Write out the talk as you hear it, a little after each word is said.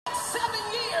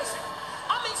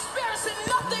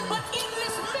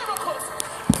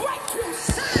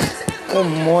Good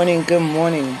morning, good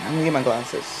morning. I'm gonna get my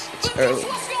glasses. It's early.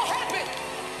 What's gonna happen?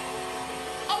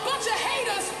 A bunch of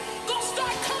haters gonna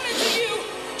start coming to you,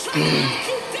 trying to make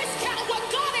you discount what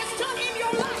God has done in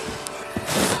your life.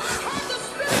 I heard the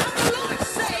Spirit of the Lord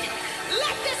say,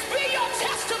 let this be your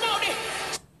testimony.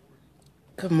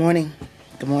 Good morning.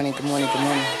 Good morning, good morning, good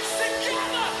morning.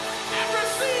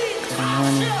 Good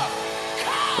morning.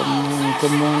 Good morning,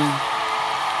 good morning.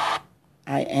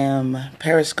 I am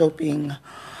periscoping,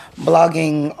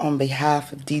 blogging on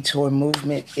behalf of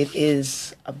DetourMovement. It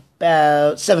is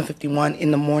about 7:51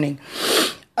 in the morning.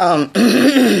 I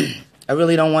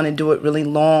really don't want to do it really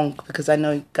long because I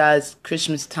know, guys,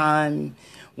 Christmas time,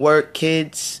 work,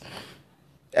 kids,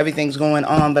 everything's going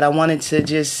on. But I wanted to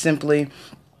just simply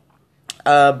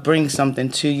bring something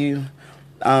to you.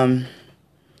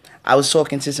 I was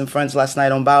talking to some friends last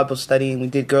night on Bible study, and we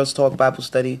did Girls Talk Bible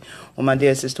study with my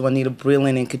dear sister Juanita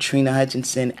Breland and Katrina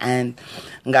Hutchinson, and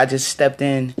God just stepped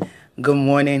in. Good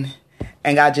morning.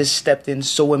 And God just stepped in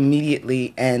so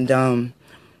immediately, and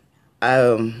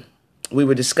we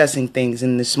were discussing things,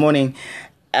 and this morning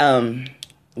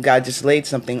God just laid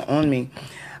something on me.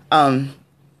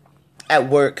 At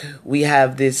work, we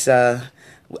have this, I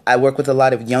work with a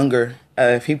lot of younger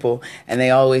people, and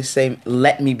they always say,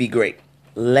 let me be great.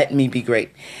 Let me be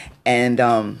great. And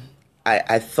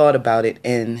I thought about it,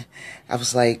 and I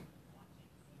was like,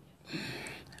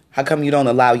 how come you don't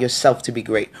allow yourself to be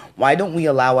great? Why don't we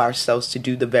allow ourselves to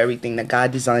do the very thing that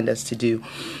God designed us to do?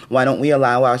 Why don't we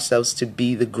allow ourselves to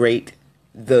be the great,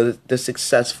 the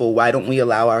successful? Why don't we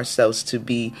allow ourselves to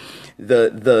be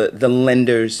the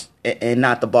lenders and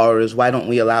not the borrowers? Why don't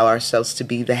we allow ourselves to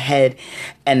be the head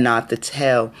and not the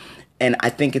tail? And I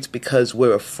think it's because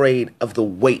we're afraid of the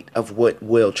weight of what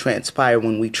will transpire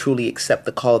when we truly accept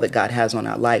the call that God has on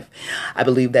our life. I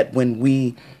believe that when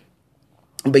we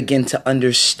begin to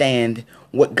understand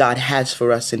what God has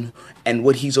for us and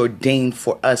what he's ordained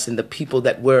for us and the people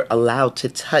that we're allowed to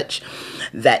touch,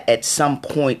 that at some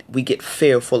point we get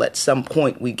fearful. At some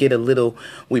point we get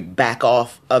we back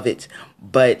off of it.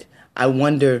 But I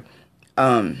wonder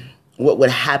what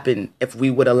would happen if we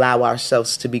would allow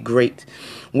ourselves to be great.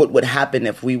 What would happen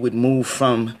if we would move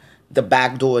from the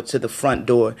back door to the front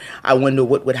door? I wonder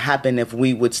what would happen if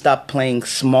we would stop playing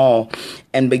small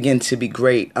and begin to be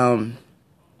great.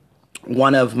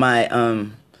 One of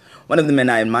the men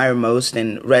I admire most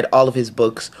and read all of his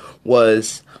books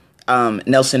was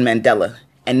Nelson Mandela.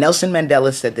 And Nelson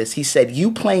Mandela said this. He said,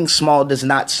 "You playing small does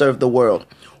not serve the world.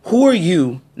 Who are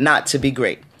you not to be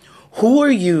great? Who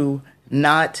are you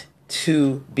not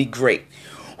to be great?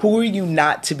 Who are you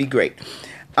not to be great?"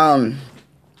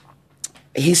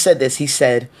 He said this. He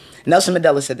said, Nelson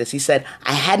Mandela said this. He said,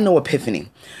 "I had no epiphany,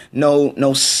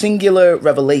 no singular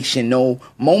revelation, no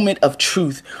moment of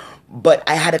truth, but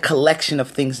I had a collection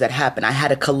of things that happened. I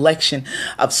had a collection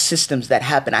of systems that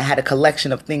happened. I had a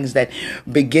collection of things that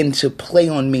begin to play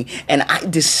on me. And I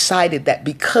decided that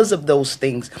because of those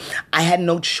things, I had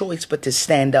no choice but to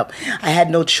stand up. I had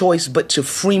no choice but to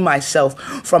free myself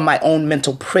from my own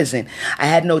mental prison. I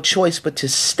had no choice but to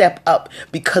step up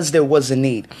because there was a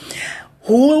need."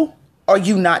 Who are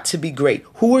you not to be great?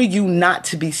 Who are you not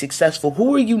to be successful?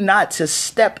 Who are you not to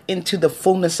step into the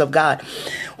fullness of God?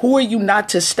 Who are you not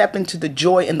to step into the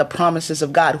joy and the promises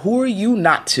of God? Who are you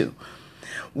not to?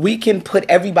 We can put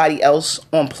everybody else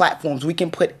on platforms. We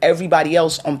can put everybody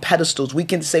else on pedestals. We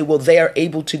can say, well, they are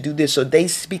able to do this, or they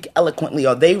speak eloquently,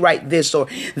 or they write this, or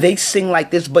they sing like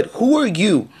this. But who are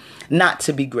you not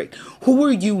to be great? Who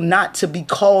are you not to be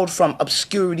called from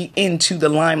obscurity into the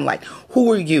limelight? Who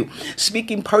are you?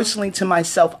 Speaking personally to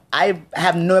myself, I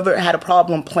have never had a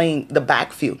problem playing the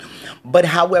backfield. But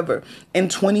however, in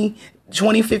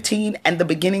 2015 and the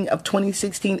beginning of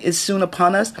 2016 is soon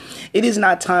upon us. It is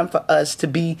not time for us to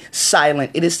be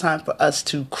silent. It is time for us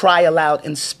to cry aloud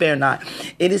and spare not.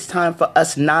 It is time for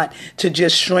us not to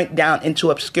just shrink down into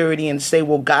obscurity and say,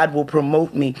 well, God will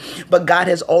promote me. But God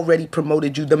has already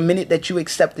promoted you. The minute that you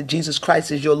accepted Jesus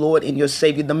Christ as your Lord and your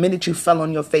Savior, the minute you fell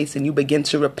on your face and you begin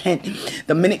to repent,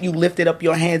 the minute you lifted up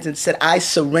your hands and said, I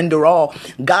surrender all,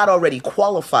 God already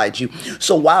qualified you.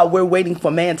 So while we're waiting for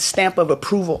man's stamp of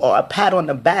approval or a pat on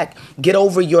the back, get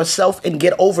over yourself and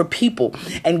get over people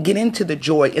and get into the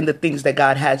joy in the things that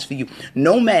God has for you.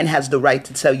 No man has the right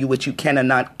to tell you what you can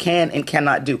and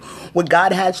cannot do. What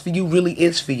God has for you really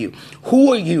is for you.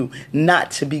 Who are you not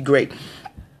to be great?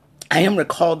 I am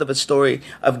recalled of a story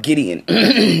of Gideon.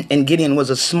 And Gideon was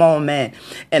a small man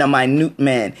and a minute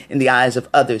man in the eyes of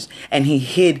others. And he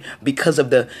hid because of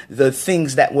the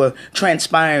things that were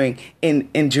transpiring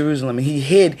in Jerusalem. He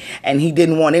hid and he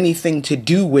didn't want anything to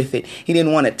do with it. He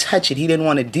didn't want to touch it. He didn't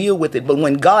want to deal with it. But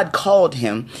when God called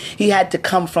him, he had to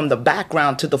come from the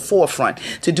background to the forefront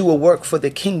to do a work for the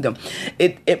kingdom.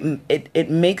 It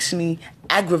makes me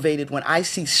aggravated when I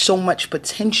see so much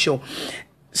potential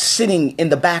sitting in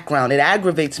the background. It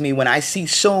aggravates me when I see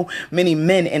so many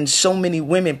men and so many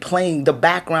women playing the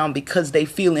background because they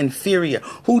feel inferior.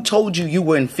 Who told you you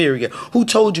were inferior? Who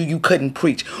told you you couldn't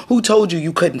preach? Who told you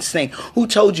you couldn't sing? Who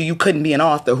told you you couldn't be an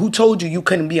author? Who told you you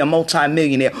couldn't be a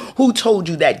multimillionaire? Who told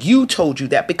you that? You told you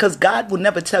that, because God will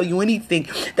never tell you anything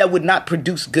that would not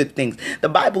produce good things. The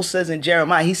Bible says in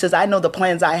Jeremiah, he says, I know the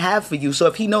plans I have for you. So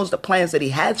if he knows the plans that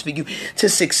he has for you to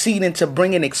succeed and to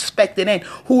bring an expected end,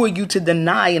 who are you to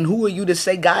deny? And who are you to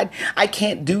say, God, I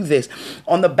can't do this?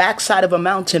 On the backside of a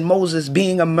mountain, Moses,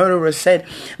 being a murderer, said,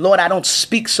 Lord, I don't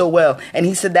speak so well. And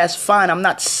he said, that's fine. I'm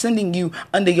not sending you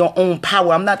under your own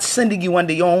power. I'm not sending you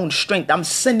under your own strength. I'm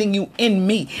sending you in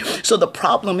me. So the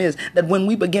problem is that when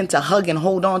we begin to hug and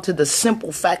hold on to the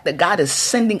simple fact that God is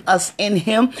sending us in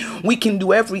him, we can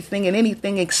do everything and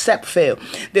anything except fail.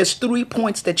 There's 3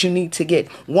 points that you need to get.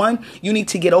 1, you need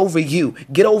to get over you.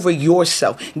 Get over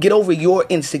yourself. Get over your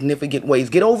insignificant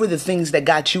ways. Get over the things that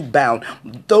got you bound.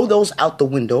 Throw those out the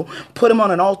window. Put them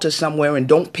on an altar somewhere and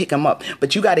don't pick them up.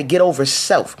 But you got to get over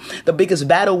self. The biggest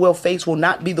battle we'll face will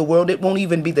not be the world. It won't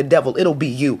even be the devil. It'll be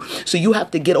you. So you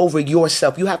have to get over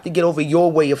yourself. You have to get over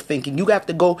your way of thinking. You have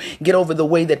to go get over the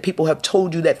way that people have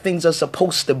told you that things are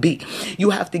supposed to be.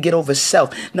 You have to get over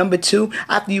self. Number 2,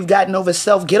 after you've gotten over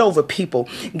self, get over people.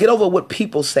 Get over what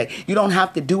people say. You don't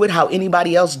have to do it how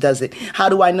anybody else does it. How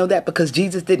do I know that? Because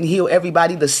Jesus didn't heal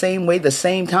everybody the same way, the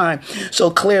same time.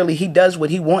 So clearly he does what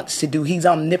he wants to do. He's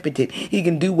omnipotent. He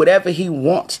can do whatever he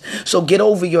wants. So get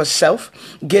over yourself.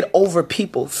 Get over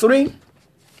people. 3,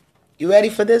 you ready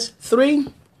for this? 3,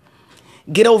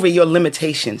 get over your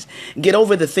limitations. Get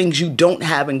over the things you don't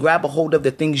have and grab a hold of the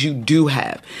things you do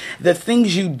have. The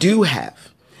things you do have.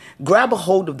 Grab a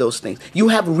hold of those things. You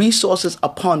have resources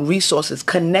upon resources.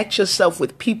 Connect yourself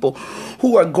with people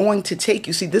who are going to take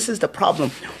you. See, this is the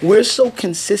problem. We're so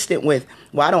consistent with,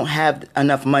 well, I don't have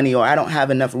enough money or I don't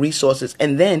have enough resources.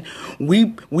 And then we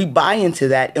buy into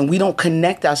that and we don't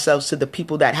connect ourselves to the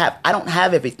people that have. I don't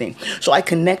have everything. So I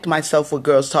connect myself with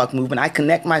Girls Talk Movement. I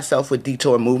connect myself with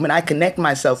Detour Movement. I connect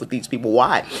myself with these people.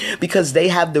 Why? Because they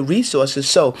have the resources.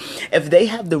 So if they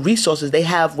have the resources, they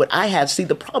have what I have. See,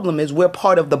 the problem is we're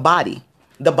part of the body.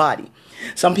 The body.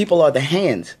 Some people are the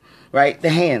hands, right? The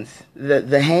hands.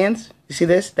 The hands. You see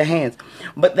this? The hands.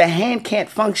 But the hand can't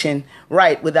function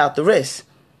right without the wrist.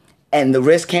 And the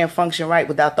wrist can't function right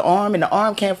without the arm. And the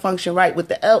arm can't function right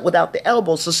without the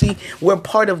elbow. So see, we're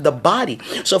part of the body.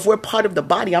 So if we're part of the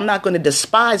body, I'm not going to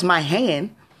despise my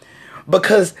hand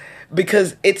because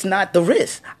it's not the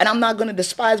wrist. And I'm not going to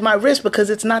despise my wrist because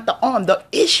it's not the arm. The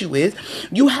issue is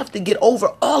you have to get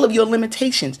over all of your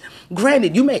limitations.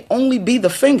 Granted, you may only be the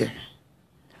finger.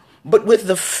 But with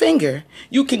the finger,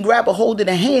 you can grab a hold of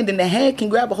the hand and the hand can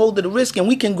grab a hold of the wrist and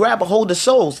we can grab a hold of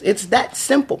souls. It's that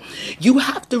simple. You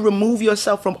have to remove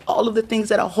yourself from all of the things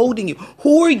that are holding you.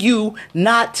 Who are you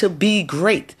not to be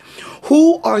great?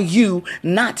 Who are you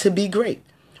not to be great?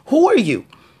 Who are you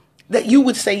that you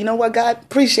would say, you know what, God,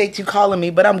 appreciate you calling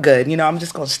me, but I'm good. You know, I'm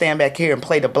just going to stand back here and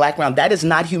play the background. That is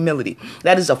not humility.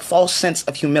 That is a false sense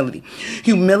of humility.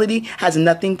 Humility has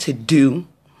nothing to do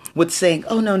with saying,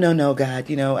 oh, no, God,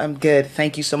 you know, I'm good.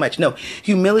 Thank you so much. No,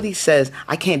 humility says,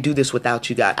 I can't do this without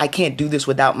you, God. I can't do this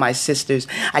without my sisters.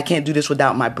 I can't do this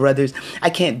without my brothers. I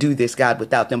can't do this, God,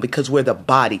 without them because we're the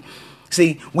body.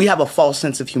 See, we have a false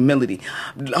sense of humility.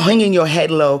 Hanging your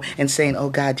head low and saying, oh,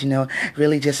 God, you know,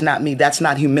 really just not me. That's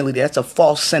not humility. That's a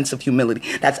false sense of humility.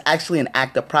 That's actually an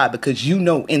act of pride because you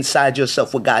know inside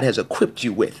yourself what God has equipped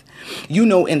you with. You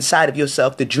know inside of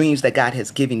yourself the dreams that God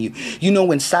has given you. You know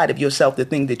inside of yourself the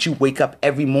thing that you wake up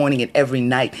every morning and every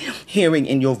night hearing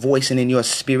in your voice and in your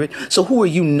spirit. So who are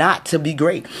you not to be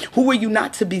great? Who are you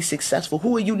not to be successful?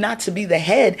 Who are you not to be the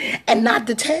head and not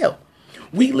the tail?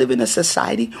 We live in a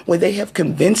society where they have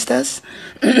convinced us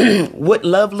what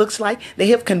love looks like. They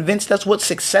have convinced us what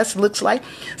success looks like.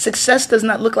 Success does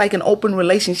not look like an open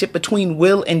relationship between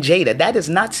Will and Jada. That is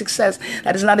not success.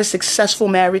 That is not a successful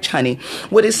marriage, honey.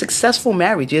 What a successful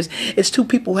marriage is two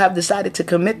people who have decided to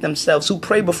commit themselves, who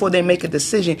pray before they make a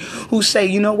decision, who say,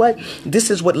 you know what? This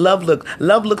is what love looks.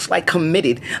 Love looks like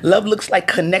committed. Love looks like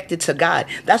connected to God.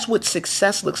 That's what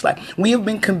success looks like. We have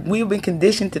been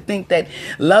conditioned to think that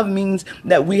love means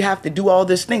that we have to do all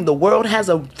this thing. The world has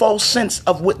a false sense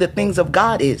of what the things of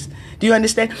God is. Do you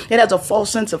understand? It has a false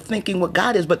sense of thinking what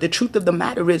God is. But the truth of the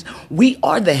matter is we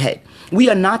are the head. We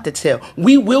are not the tail.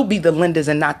 We will be the lenders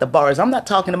and not the borrowers. I'm not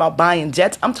talking about buying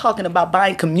jets. I'm talking about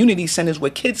buying community centers where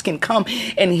kids can come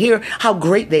and hear how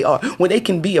great they are, where they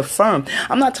can be affirmed.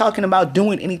 I'm not talking about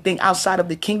doing anything outside of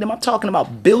the kingdom. I'm talking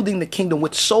about building the kingdom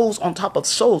with souls on top of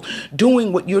souls,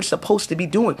 doing what you're supposed to be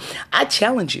doing. I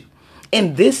challenge you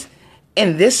in this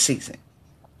season.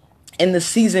 In the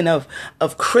season of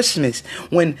Christmas,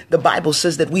 when the Bible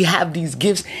says that we have these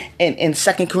gifts, and in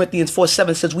 2 Corinthians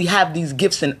 4:7 says we have these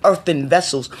gifts in earthen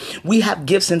vessels. We have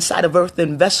gifts inside of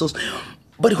earthen vessels.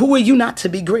 But who are you not to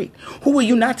be great? Who are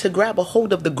you not to grab a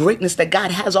hold of the greatness that God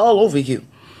has all over you?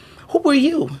 Who are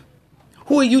you?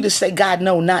 Who are you to say, God,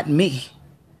 no, not me?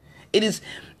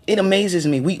 It amazes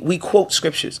me. We quote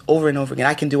scriptures over and over again.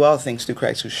 I can do all things through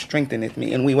Christ who strengtheneth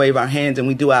me. And we wave our hands and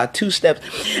we do our 2 steps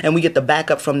and we get the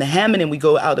backup from the Hammond and we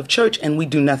go out of church and we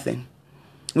do nothing.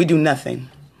 We do nothing.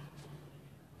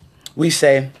 We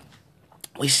say,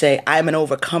 I'm an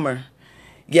overcomer,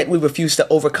 yet we refuse to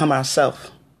overcome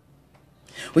ourselves.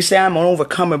 We say I'm an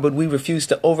overcomer, but we refuse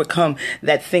to overcome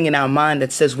that thing in our mind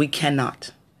that says we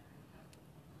cannot.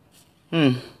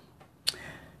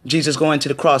 Jesus going to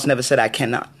the cross never said I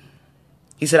cannot.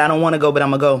 He said, I don't want to go, but I'm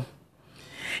going to go.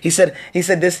 He said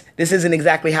this isn't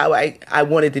exactly how I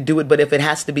wanted to do it, but if it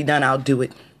has to be done, I'll do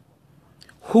it.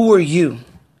 Who are you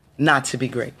not to be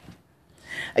great?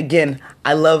 Again,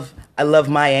 I love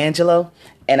Maya Angelou,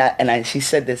 and she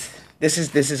said this. This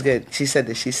is good. She said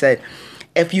this. She said,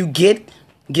 if you get,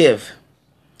 give.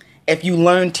 If you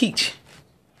learn, teach.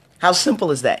 How simple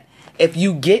is that? If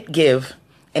you get, give,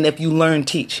 and if you learn,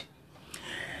 teach.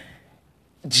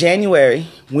 January,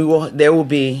 there will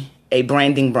be a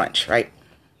branding brunch, right?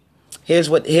 Here's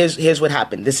what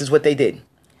happened. This is what they did.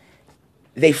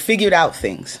 They figured out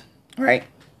things, right,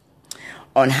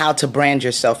 on how to brand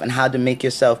yourself and how to make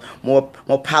yourself more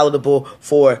palatable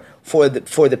for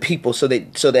the people, so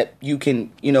that you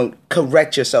can,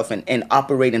 correct yourself and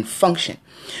operate and function.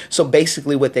 So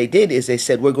basically what they did is they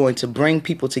said, we're going to bring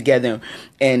people together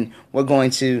and we're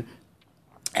going to,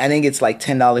 I think it's like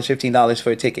 $10, $15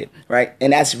 for a ticket, right?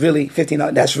 And that's really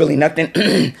 $15. That's really nothing.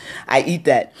 I eat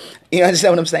that. You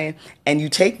understand what I'm saying? And you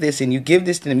take this and you give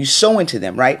this to them. You sow into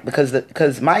them, right?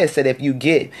 Because Maya said, if you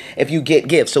get,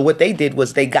 give. So what they did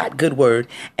was they got good word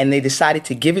and they decided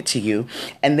to give it to you.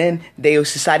 And then they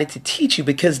decided to teach you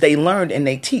because they learned and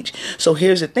they teach. So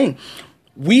here's the thing.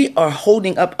 We are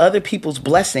holding up other people's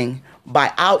blessing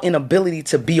by our inability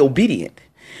to be obedient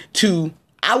to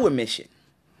our mission.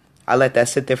 I'll let that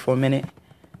sit there for a minute.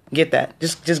 Get that.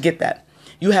 Just get that.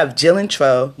 You have Jill and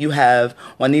Treal. You have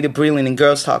Juanita Breland and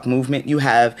Girls Talk Movement. You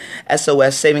have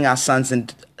SOS, Saving Our Sons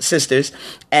and Sisters.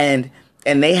 And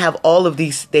they have all of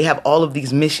these. They have all of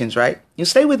these missions, right? You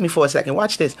stay with me for a second.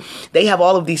 Watch this. They have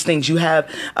all of these things. You have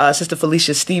Sister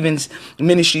Felicia Stevens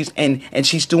Ministries, and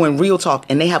she's doing Real Talk.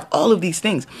 And they have all of these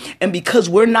things. And because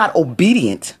we're not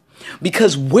obedient,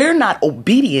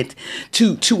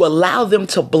 to allow them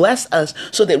to bless us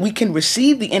so that we can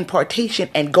receive the impartation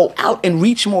and go out and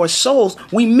reach more souls,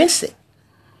 we miss it.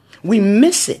 We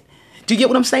miss it. Do you get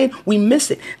what I'm saying? We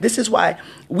miss it. This is why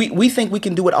we think we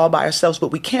can do it all by ourselves, but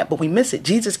we can't, but we miss it.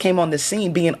 Jesus came on the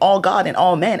scene being all God and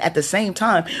all man at the same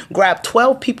time, grabbed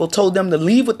 12 people, told them to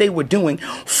leave what they were doing,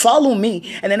 follow me.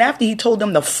 And then after he told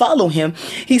them to follow him,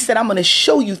 he said, I'm going to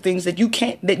show you things that you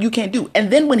can't do.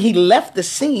 And then when he left the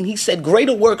scene, he said,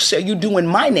 greater works shall you do in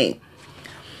my name.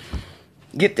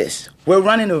 Get this. We're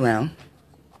running around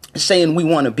saying we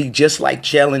want to be just like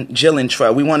Jill and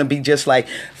Treal. We want to be just like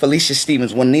Felicia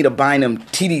Stevens, Juanita Bynum,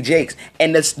 T.D. Jakes.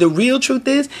 And the real truth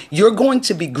is you're going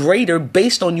to be greater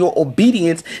based on your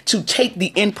obedience to take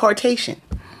the impartation.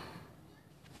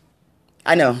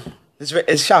 I know.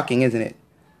 It's shocking, isn't it?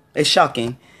 It's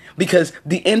shocking because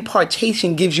the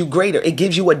impartation gives you greater. It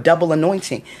gives you a double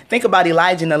anointing. Think about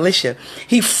Elijah and Elisha.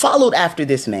 He followed after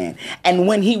this man. And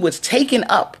when he was taken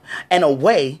up and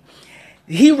away,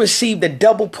 he received a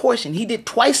double portion. He did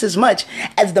twice as much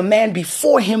as the man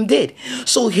before him did.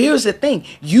 So here's the thing.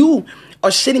 You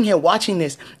are sitting here watching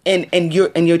this and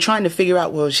you're trying to figure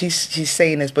out, well, she's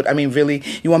saying this, but I mean, really,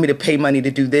 you want me to pay money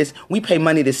to do this? We pay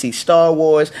money to see Star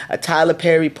Wars, a Tyler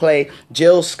Perry play,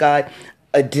 Jill Scott,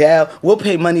 Adele. We'll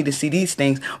pay money to see these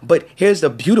things. But here's the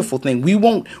beautiful thing. We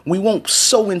won't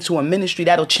sow into a ministry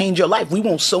that'll change your life. We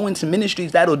won't sow into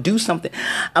ministries that'll do something.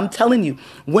 I'm telling you,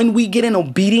 when we begin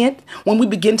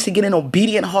to get an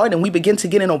obedient heart and we begin to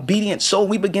get an obedient soul,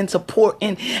 we begin to pour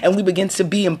in and we begin to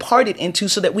be imparted into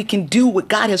so that we can do what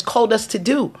God has called us to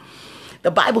do.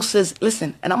 The Bible says,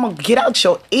 listen, and I'm going to get out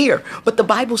your ear, but the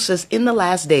Bible says in the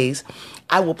last days,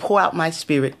 I will pour out my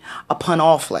spirit upon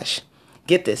all flesh.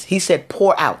 Get this. He said,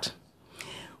 pour out.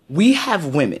 We have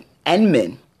women and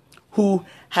men who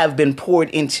have been poured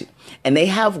into, and they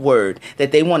have word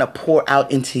that they want to pour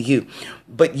out into you.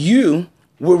 But you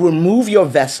will remove your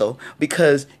vessel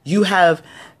because you have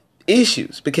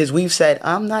issues, because we've said,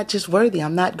 I'm not just worthy.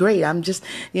 I'm not great. I'm just,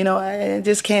 I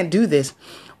just can't do this.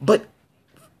 But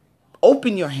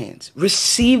open your hands,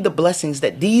 receive the blessings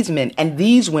that these men and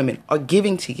these women are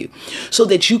giving to you so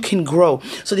that you can grow,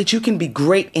 so that you can be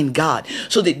great in God,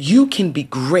 so that you can be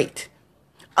great.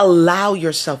 Allow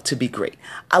yourself to be great.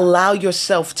 Allow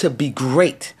yourself to be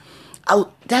great.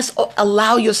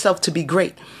 Allow yourself to be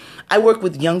great. I work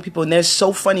with young people and they're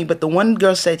so funny. But the one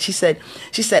girl said, she said,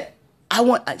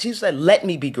 let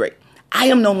me be great. I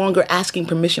am no longer asking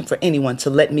permission for anyone to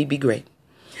let me be great.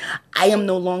 I am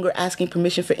no longer asking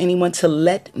permission for anyone to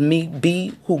let me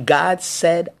be who God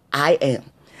said I am.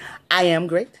 I am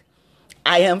great.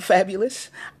 I am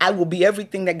fabulous. I will be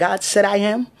everything that God said I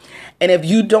am. And if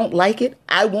you don't like it,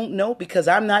 I won't know because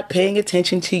I'm not paying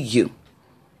attention to you.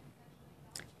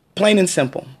 Plain and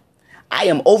simple. I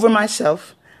am over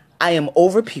myself. I am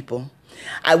over people.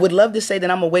 I would love to say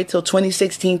that I'm going to wait till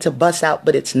 2016 to bust out,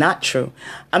 but it's not true.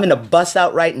 I'm going to bust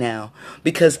out right now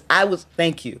because I was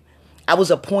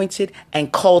appointed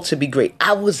and called to be great.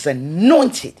 I was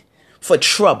anointed for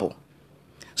trouble.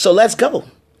 So let's go.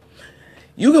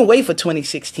 You can wait for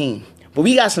 2016, but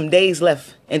we got some days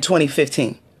left in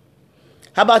 2015.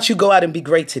 How about you go out and be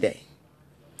great today?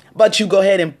 How about you go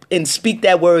ahead and speak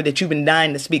that word that you've been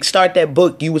dying to speak? Start that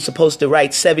book you were supposed to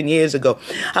write 7 years ago.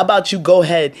 How about you go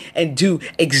ahead and do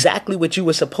exactly what you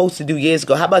were supposed to do years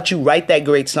ago? How about you write that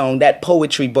great song, that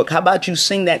poetry book? How about you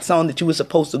sing that song that you were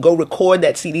supposed to go record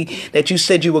that CD that you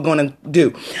said you were going to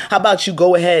do? How about you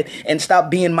go ahead and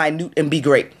stop being minute and be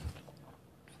great?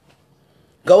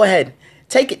 Go ahead.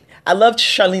 Take it. I love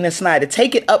Charlena Snyder.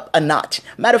 Take it up a notch.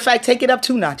 Matter of fact, take it up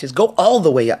 2 notches. Go all the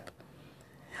way up.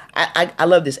 I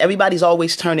love this. Everybody's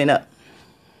always turning up.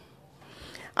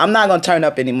 I'm not going to turn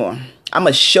up anymore. I'm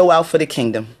going to show out for the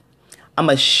kingdom. I'm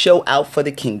going to show out for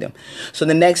the kingdom. So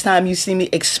the next time you see me,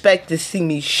 expect to see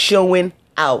me showing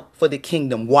out for the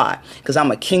kingdom. Why? Because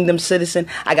I'm a kingdom citizen.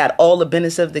 I got all the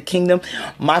benefits of the kingdom.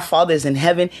 My Father is in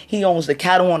heaven. He owns the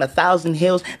cattle on 1,000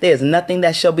 hills. There is nothing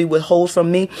that shall be withheld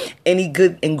from me. Any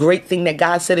good and great thing that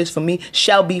God said is for me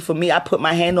shall be for me. I put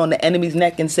my hand on the enemy's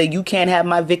neck and say, you can't have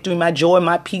my victory, my joy,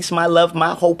 my peace, my love,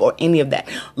 my hope, or any of that.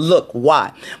 Look,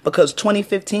 why? Because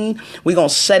 2015, we're going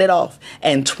to set it off.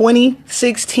 And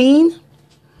 2016,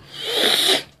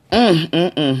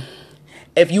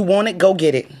 if you want it, go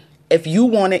get it. If you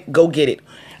want it, go get it.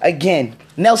 Again,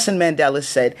 Nelson Mandela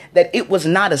said that it was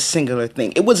not a singular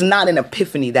thing. It was not an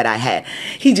epiphany that I had.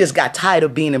 He just got tired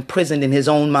of being imprisoned in his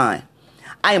own mind.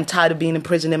 I am tired of being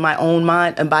imprisoned in my own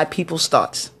mind and by people's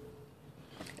thoughts.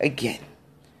 Again,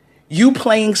 you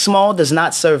playing small does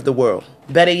not serve the world.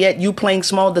 Better yet, you playing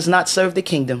small does not serve the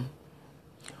kingdom.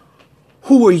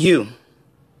 Who are you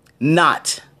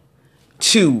not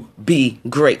to be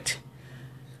great?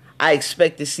 I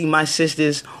expect to see my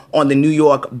sisters on the New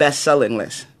York best-selling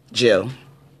list. Jill,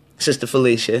 Sister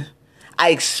Felicia, I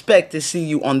expect to see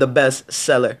you on the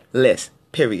bestseller list.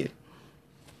 Period.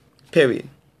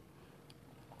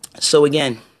 So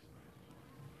again,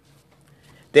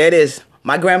 there it is.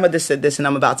 My grandmother said this and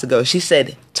I'm about to go. She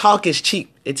said, talk is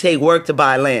cheap. It take work to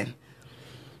buy land.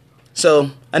 So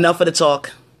enough of the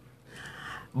talk.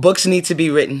 Books need to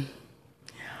be written.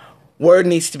 Word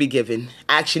needs to be given.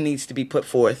 Action needs to be put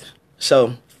forth.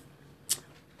 So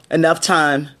enough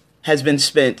time has been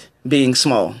spent being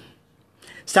small.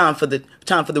 It's time for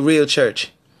the real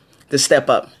church to step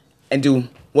up and do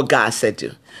what God said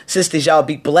do. Sisters, y'all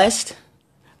be blessed.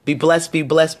 Be blessed, be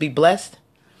blessed, be blessed.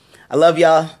 I love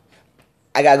y'all.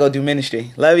 I gotta go do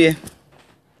ministry. Love you.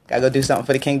 Gotta go do something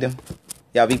for the kingdom.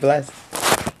 Y'all be blessed.